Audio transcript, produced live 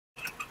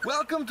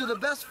Welcome to the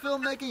best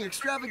filmmaking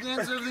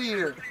extravaganza of the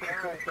year.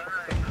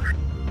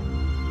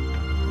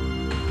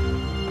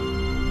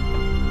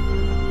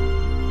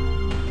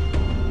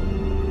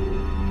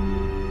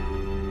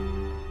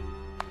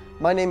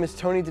 My name is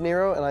Tony De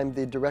Niro, and I'm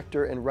the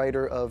director and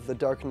writer of The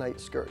Dark Knight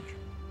Scourge.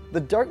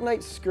 The Dark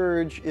Knight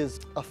Scourge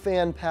is a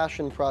fan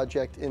passion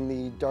project in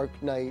the Dark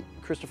Knight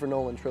Christopher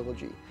Nolan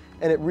trilogy,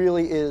 and it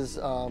really is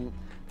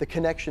the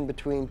connection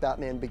between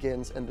Batman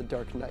Begins and The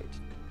Dark Knight.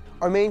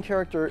 Our main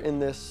character in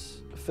this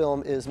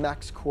film is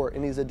Max Court,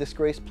 and he's a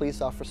disgraced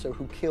police officer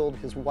who killed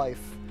his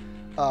wife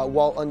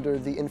while under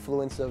the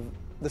influence of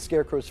the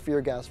Scarecrow's fear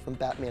gas from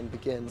Batman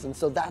Begins. And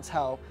so that's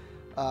how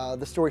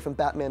the story from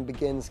Batman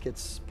Begins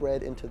gets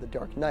spread into The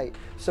Dark Knight.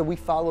 So we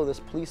follow this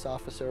police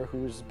officer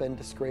who's been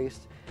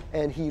disgraced,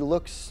 and he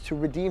looks to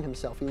redeem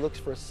himself. He looks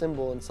for a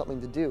symbol and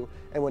something to do.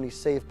 And when he's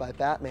saved by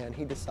Batman,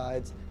 he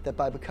decides that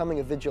by becoming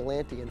a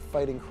vigilante and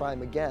fighting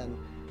crime again,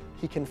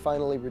 he can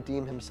finally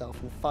redeem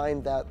himself and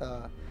find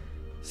that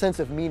sense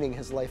of meaning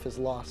his life has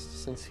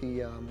lost since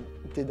he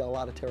did a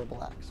lot of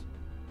terrible acts.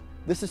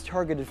 This is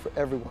targeted for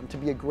everyone, to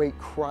be a great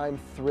crime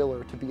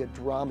thriller, to be a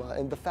drama,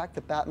 and the fact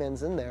that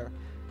Batman's in there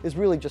is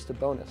really just a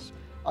bonus.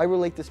 I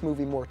relate this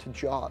movie more to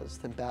Jaws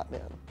than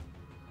Batman,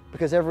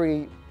 because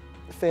every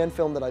fan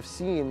film that I've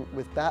seen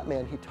with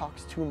Batman, he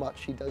talks too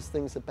much, he does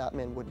things that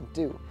Batman wouldn't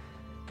do.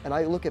 And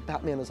I look at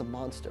Batman as a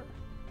monster.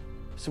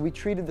 So we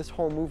treated this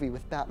whole movie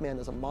with Batman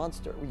as a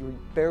monster. We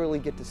would barely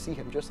get to see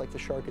him, just like the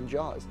shark in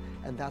Jaws,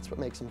 and that's what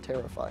makes him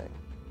terrifying.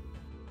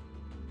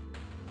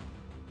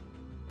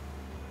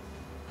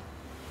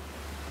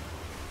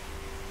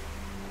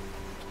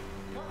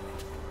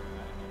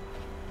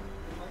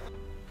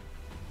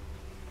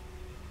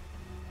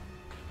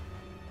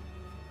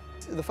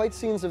 The fight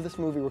scenes of this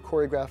movie were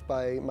choreographed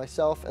by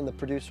myself and the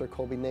producer,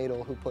 Colby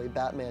Nadel, who played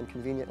Batman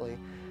conveniently.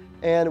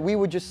 And we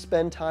would just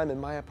spend time in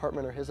my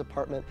apartment or his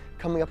apartment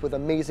coming up with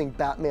amazing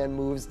Batman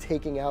moves,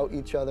 taking out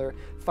each other,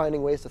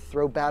 finding ways to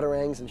throw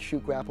batarangs and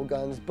shoot grapple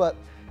guns. But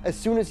as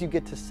soon as you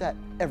get to set,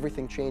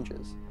 everything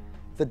changes.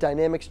 The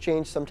dynamics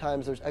change.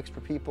 Sometimes there's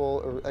extra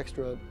people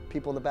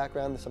in the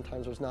background,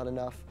 sometimes there's not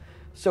enough.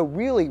 So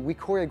really, we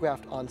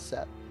choreographed on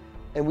set.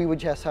 And we would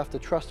just have to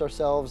trust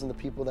ourselves and the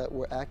people that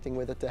were acting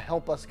with it to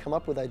help us come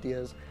up with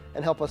ideas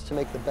and help us to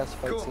make the best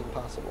fight scene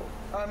possible.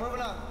 All right,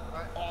 moving on. All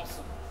right,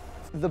 awesome.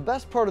 The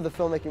best part of the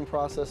filmmaking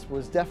process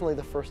was definitely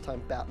the first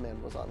time Batman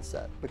was on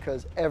set,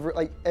 because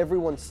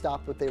everyone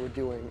stopped what they were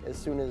doing as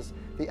soon as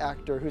the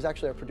actor, who's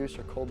actually our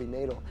producer, Colby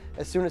Nadel,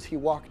 as soon as he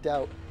walked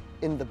out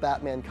in the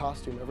Batman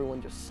costume,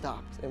 everyone just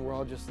stopped, and we're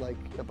all just like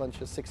a bunch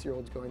of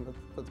 6-year-olds going,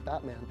 that's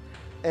Batman.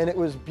 And it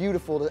was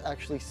beautiful to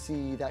actually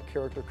see that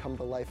character come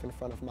to life in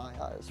front of my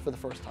eyes for the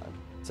first time.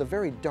 It's a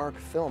very dark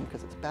film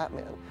because it's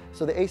Batman.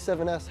 So the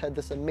A7S had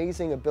this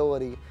amazing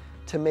ability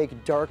to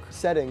make dark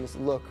settings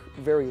look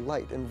very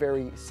light and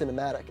very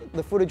cinematic.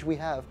 The footage we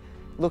have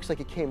looks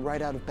like it came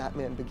right out of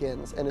Batman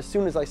Begins. And as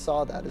soon as I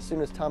saw that, as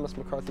soon as Thomas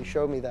McCarthy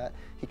showed me that,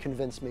 he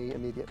convinced me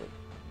immediately.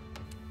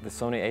 The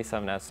Sony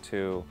A7S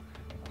II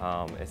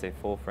is a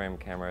full-frame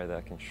camera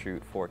that can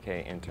shoot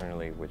 4K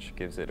internally, which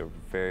gives it a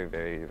very,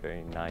 very,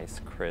 very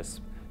nice,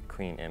 crisp,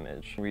 clean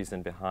image. The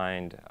reason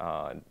behind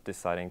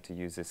deciding to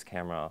use this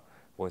camera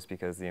was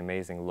because the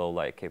amazing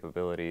low-light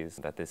capabilities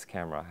that this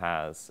camera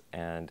has,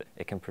 and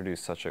it can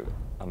produce such an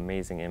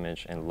amazing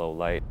image in low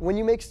light. When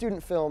you make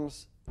student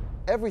films,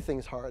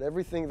 everything's hard.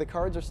 The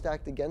cards are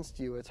stacked against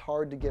you. It's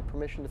hard to get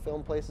permission to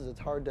film places. It's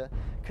hard to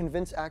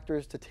convince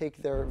actors to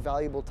take their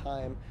valuable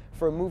time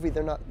for a movie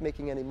they're not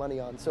making any money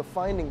on. So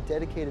finding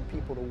dedicated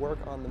people to work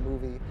on the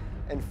movie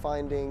and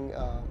finding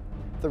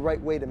the right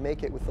way to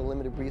make it with the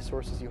limited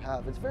resources you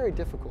have, it's very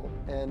difficult,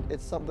 and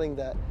it's something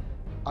that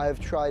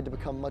I've tried to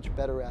become much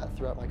better at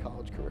throughout my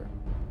college career.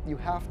 You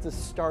have to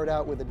start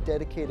out with a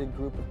dedicated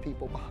group of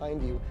people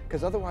behind you,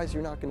 because otherwise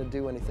you're not going to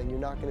do anything. You're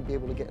not going to be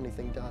able to get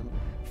anything done.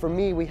 For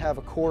me, we have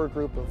a core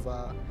group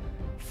of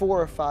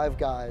 4 or 5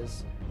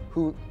 guys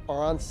who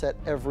are on set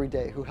every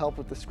day, who help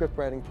with the script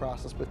writing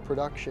process, with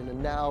production,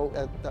 and now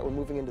that we're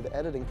moving into the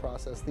editing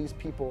process, these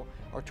people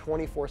are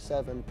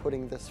 24/7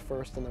 putting this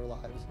first in their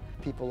lives.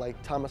 People like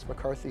Thomas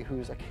McCarthy,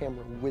 who's a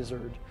camera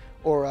wizard,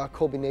 or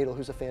Colby Nadel,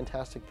 who's a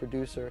fantastic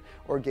producer,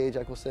 or Gage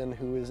Eccleston,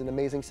 who is an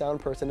amazing sound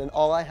person, and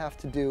all I have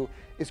to do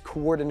is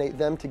coordinate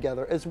them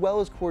together, as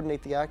well as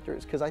coordinate the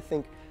actors, because I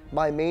think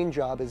my main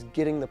job is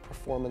getting the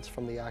performance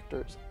from the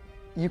actors.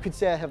 You could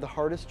say I have the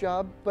hardest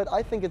job, but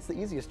I think it's the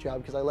easiest job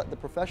because I let the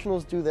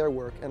professionals do their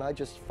work and I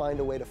just find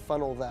a way to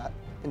funnel that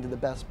into the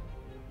best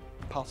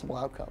possible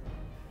outcome.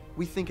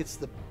 We think it's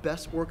the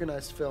best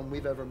organized film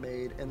we've ever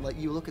made, and like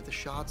you look at the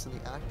shots and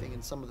the acting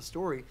and some of the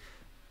story,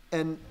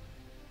 and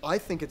I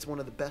think it's one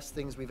of the best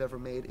things we've ever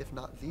made, if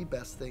not the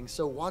best thing.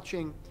 So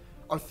watching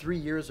our 3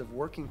 years of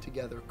working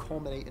together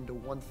culminate into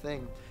one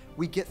thing,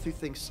 we get through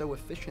things so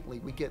efficiently.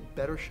 We get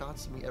better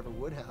shots than we ever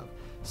would have.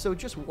 So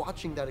just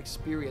watching that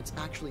experience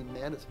actually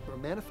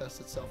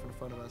manifest itself in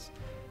front of us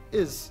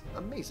is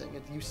amazing.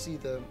 You see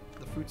the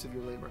fruits of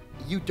your labor.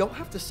 You don't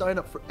have to sign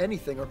up for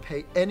anything or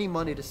pay any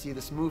money to see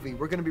this movie.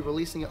 We're going to be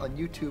releasing it on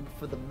YouTube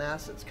for the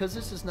masses, because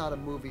this is not a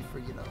movie for,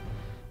 you know,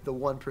 the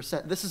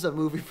 1%. This is a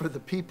movie for the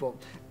people.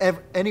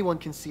 Anyone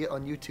can see it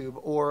on YouTube,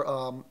 or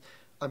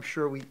I'm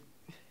sure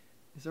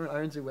is there an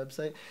IronZoo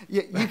website?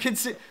 Yeah, you can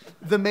see.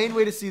 The main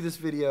way to see this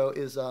video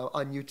is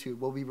on YouTube.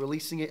 We'll be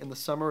releasing it in the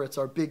summer. It's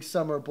our big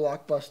summer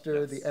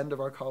blockbuster, the end of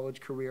our college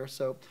career.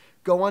 So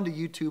go onto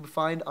YouTube,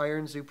 find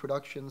IronZoo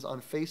Productions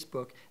on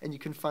Facebook, and you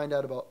can find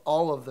out about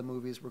all of the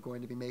movies we're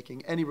going to be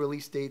making, any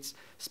release dates,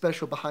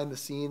 special behind the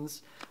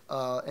scenes,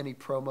 any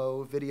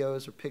promo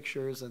videos or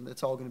pictures, and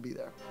it's all going to be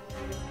there.